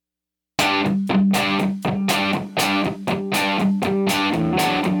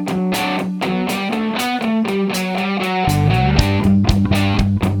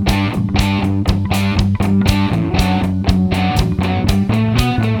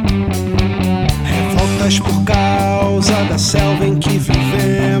Guerras por causa da selva em que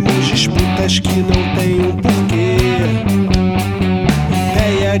vivemos, disputas que não têm um porquê.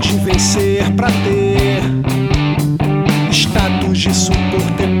 Ideia de vencer pra ter status disso por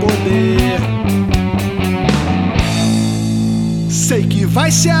ter poder. Sei que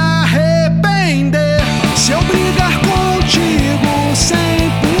vai se arrepender se eu brincar